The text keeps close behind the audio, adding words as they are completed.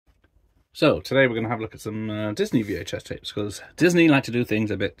So today we're going to have a look at some Disney VHS tapes, because Disney like to do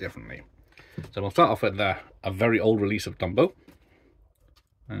things a bit differently. So we'll start off with a very old release of Dumbo.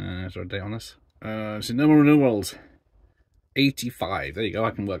 Is there a date on this? It's in No Renewals 85. There you go,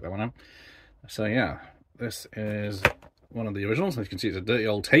 I can work that one out. So yeah, this is one of the originals. As you can see, it's a dirty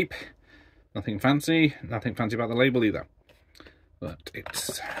old tape. Nothing fancy about the label either. But it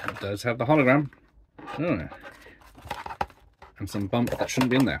does have the hologram. Oh. And some bump that shouldn't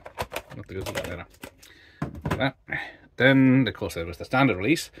be in there. I'll have to go through that later. Like that. Then, of course, there was the standard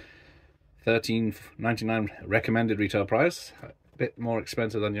release. $13.99 recommended retail price. A bit more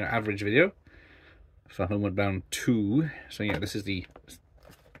expensive than your average video. For Homeward Bound 2. So yeah, this is the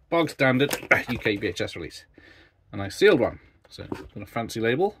bog standard UK VHS release. A nice sealed one. So, got a fancy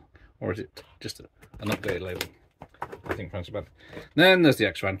label. Or is it just an updated label? I think fancy bad. Then there's the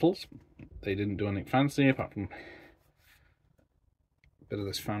X rentals. They didn't do anything fancy apart from bit of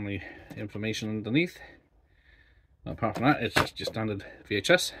this family information underneath. Apart from that, it's just your standard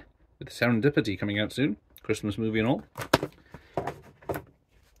VHS with Serendipity coming out soon, Christmas movie and all.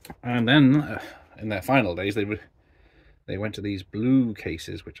 And then in their final days, they went to these blue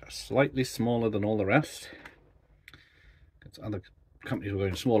cases, which are slightly smaller than all the rest. Other companies were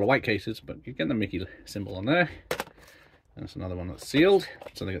going smaller white cases, but you get the Mickey symbol on there. And it's another one that's sealed,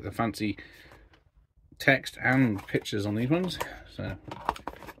 so they get the fancy text and pictures on these ones. So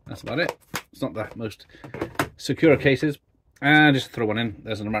that's about it. It's not the most secure cases. And just throw one in.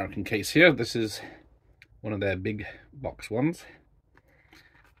 There's an American case here. This is one of their big box ones.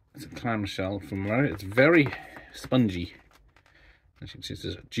 It's a clamshell from America. It's very spongy. As you can see,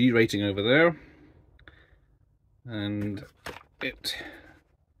 there's a G rating over there. And it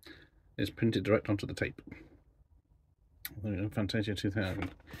is printed direct onto the tape. Fantasia 2000.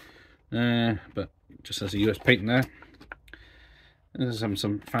 But just has a US patent there. There's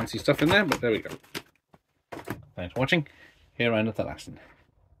some fancy stuff in there, but there we go. Thanks for watching. Here I end up the lesson.